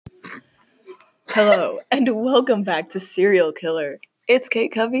Hello, and welcome back to Serial Killer. It's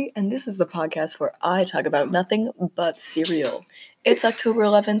Kate Covey, and this is the podcast where I talk about nothing but cereal. It's October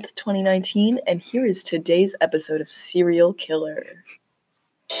 11th, 2019, and here is today's episode of Serial Killer.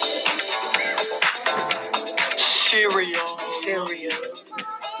 Cereal.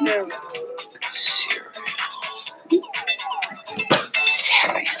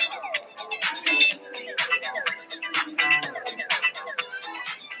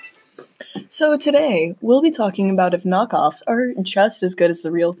 So today, we'll be talking about if knockoffs are just as good as the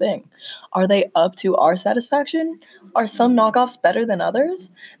real thing. Are they up to our satisfaction? Are some knockoffs better than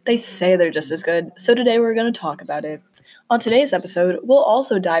others? They say they're just as good, so today we're going to talk about it. On today's episode, we'll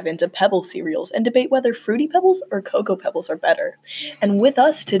also dive into Pebble cereals and debate whether Fruity Pebbles or Cocoa Pebbles are better. And with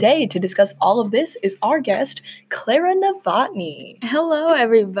us today to discuss all of this is our guest, Clara Novotny. Hello,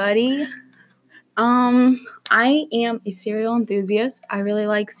 everybody. I am a cereal enthusiast. I really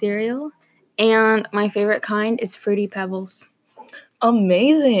like cereal, and my favorite kind is Fruity Pebbles.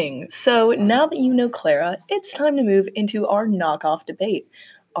 Amazing! So now that you know Clara, it's time to move into our knockoff debate.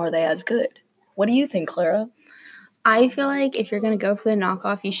 Are they as good? What do you think, Clara? I feel like if you're going to go for the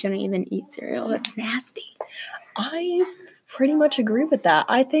knockoff, you shouldn't even eat cereal. It's nasty. I pretty much agree with that.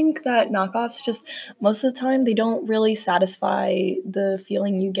 I think that knockoffs just, most of the time, they don't really satisfy the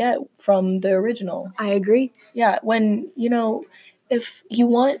feeling you get from the original. I agree. Yeah, when, if you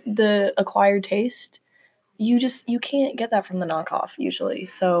want the acquired taste, you can't get that from the knockoff usually.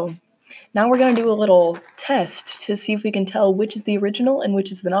 So now we're going to do a little test to see if we can tell which is the original and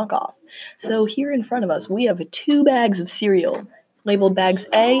which is the knockoff. So here in front of us, we have 2 bags of cereal labeled bags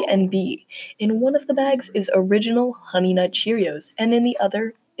A and B. In one of the bags is original Honey Nut Cheerios, and in the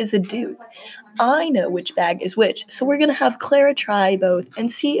other is a dupe. I know which bag is which, so we're going to have Clara try both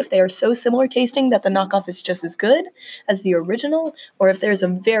and see if they are so similar tasting that the knockoff is just as good as the original, or if there's a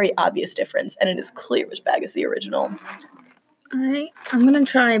very obvious difference and it is clear which bag is the original. I'm going to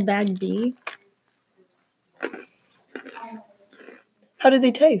try bag B. How do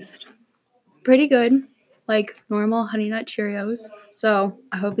they taste? Pretty good, like normal Honey Nut Cheerios. So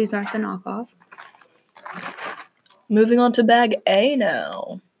I hope these aren't the knockoff. Moving on to bag A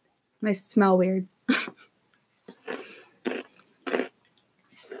now. They smell weird.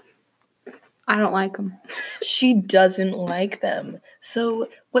 I don't like them. She doesn't like them. So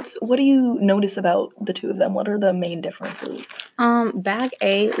what do you notice about the 2 of them? What are the main differences? Bag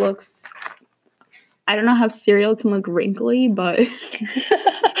A looks, I don't know how cereal can look wrinkly, but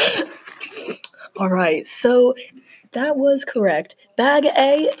all right, so that was correct. Bag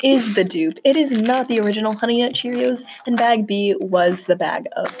A is the dupe. It is not the original Honey Nut Cheerios, and bag B was the bag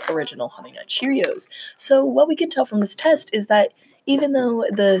of original Honey Nut Cheerios. So what we can tell from this test is that even though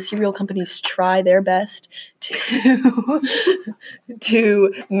the cereal companies try their best to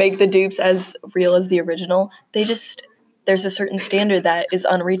make the dupes as real as the original, there's a certain standard that is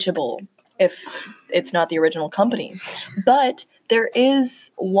unreachable if it's not the original company. But there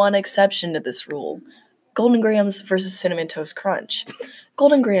is one exception to this rule. Golden Grahams versus Cinnamon Toast Crunch.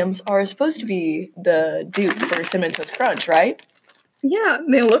 Golden Grahams are supposed to be the dupe for Cinnamon Toast Crunch, right? yeah,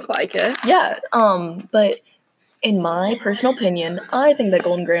 they look like it. Yeah, but in my personal opinion, I think that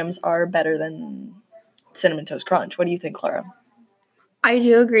Golden Grahams are better than Cinnamon Toast Crunch. What do you think, Clara? I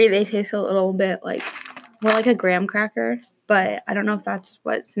do agree they taste a little bit more like a graham cracker, but I don't know if that's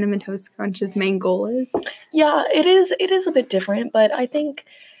what Cinnamon Toast Crunch's main goal is. Yeah, it is a bit different, but I think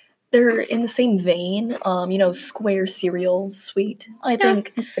they're in the same vein. Square cereal, sweet. I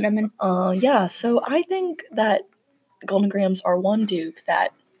think cinnamon. So I think that Golden Grahams are one dupe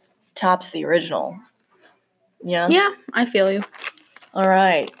that tops the original. Yeah? Yeah, I feel you. All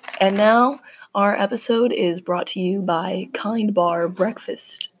right. And now our episode is brought to you by Kind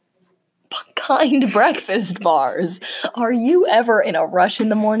Breakfast Bars. Are you ever in a rush in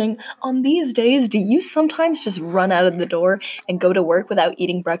the morning? On these days, do you sometimes just run out of the door and go to work without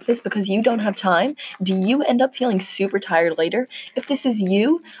eating breakfast because you don't have time? Do you end up feeling super tired later? If this is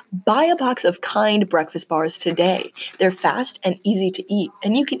you, buy a box of Kind Breakfast Bars today. They're fast and easy to eat,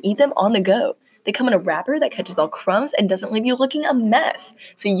 and you can eat them on the go. They come in a wrapper that catches all crumbs and doesn't leave you looking a mess,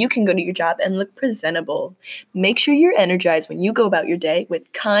 so you can go to your job and look presentable. Make sure you're energized when you go about your day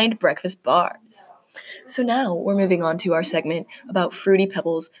with Kind Breakfast Bars. So now we're moving on to our segment about Fruity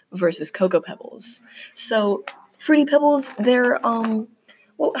Pebbles versus Cocoa Pebbles. So Fruity Pebbles, they're, how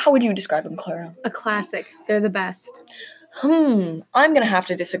would you describe them, Clara? A classic. They're the best. I'm gonna have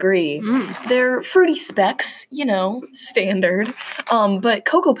to disagree. They're fruity specks, standard. But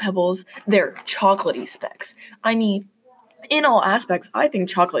Cocoa Pebbles, they're chocolatey specks. I mean, in all aspects, I think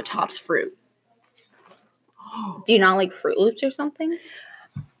chocolate tops fruit. Do you not like Fruit Loops or something?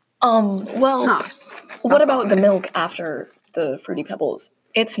 Well, Huh, what about the milk after the Fruity Pebbles?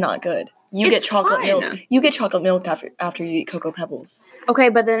 It's not good. You get It's chocolate milk. fine. You get chocolate milk after you eat Cocoa Pebbles. Okay,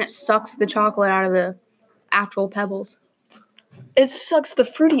 but then it sucks the chocolate out of the actual pebbles. It sucks the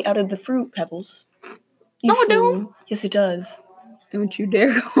fruity out of the fruit pebbles. You No, it don't. fool. Yes, it does. Don't you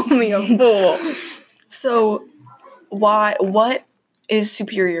dare call me a fool. So, what is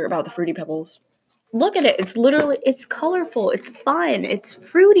superior about the Fruity Pebbles? Look at it. It's colorful. It's fun. It's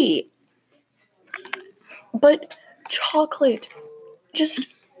fruity. But chocolate, just,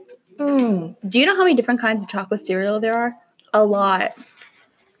 Do you know how many different kinds of chocolate cereal there are? A lot.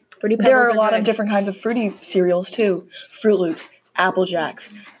 Fruity Pebbles There are a lot of good. different kinds of fruity cereals too. Fruit Loops, Apple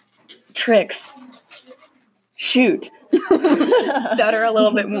Jacks, Trix. Shoot. Stutter a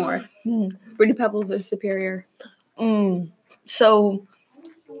little bit more. Fruity Pebbles are superior. So,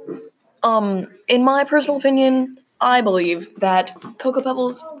 in my personal opinion, I believe that Cocoa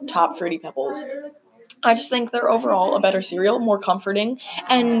Pebbles top Fruity Pebbles. I just think they're overall a better cereal, more comforting,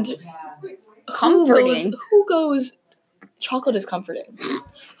 and Comforting? Who goes? Chocolate is comforting.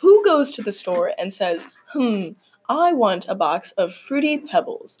 Who goes to the store and says, I want a box of Fruity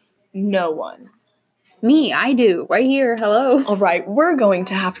Pebbles? No one. Me, I do. Right here. Hello. All right, we're going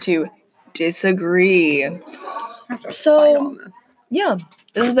to have to disagree. Fight So, on this. yeah,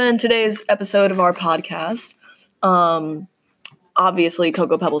 this has been today's episode of our podcast. Obviously,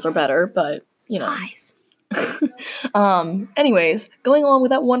 Cocoa Pebbles are better, but, you know. Lies. Anyways, going along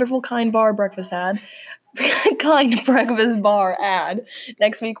with that wonderful Kind breakfast ad,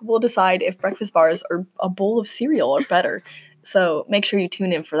 next week we'll decide if breakfast bars or a bowl of cereal are better. So make sure you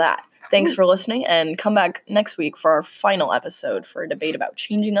tune in for that. Thanks for listening, and come back next week for our final episode for a debate about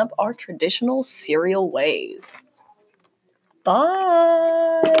changing up our traditional cereal ways.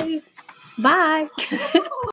 Bye! Bye.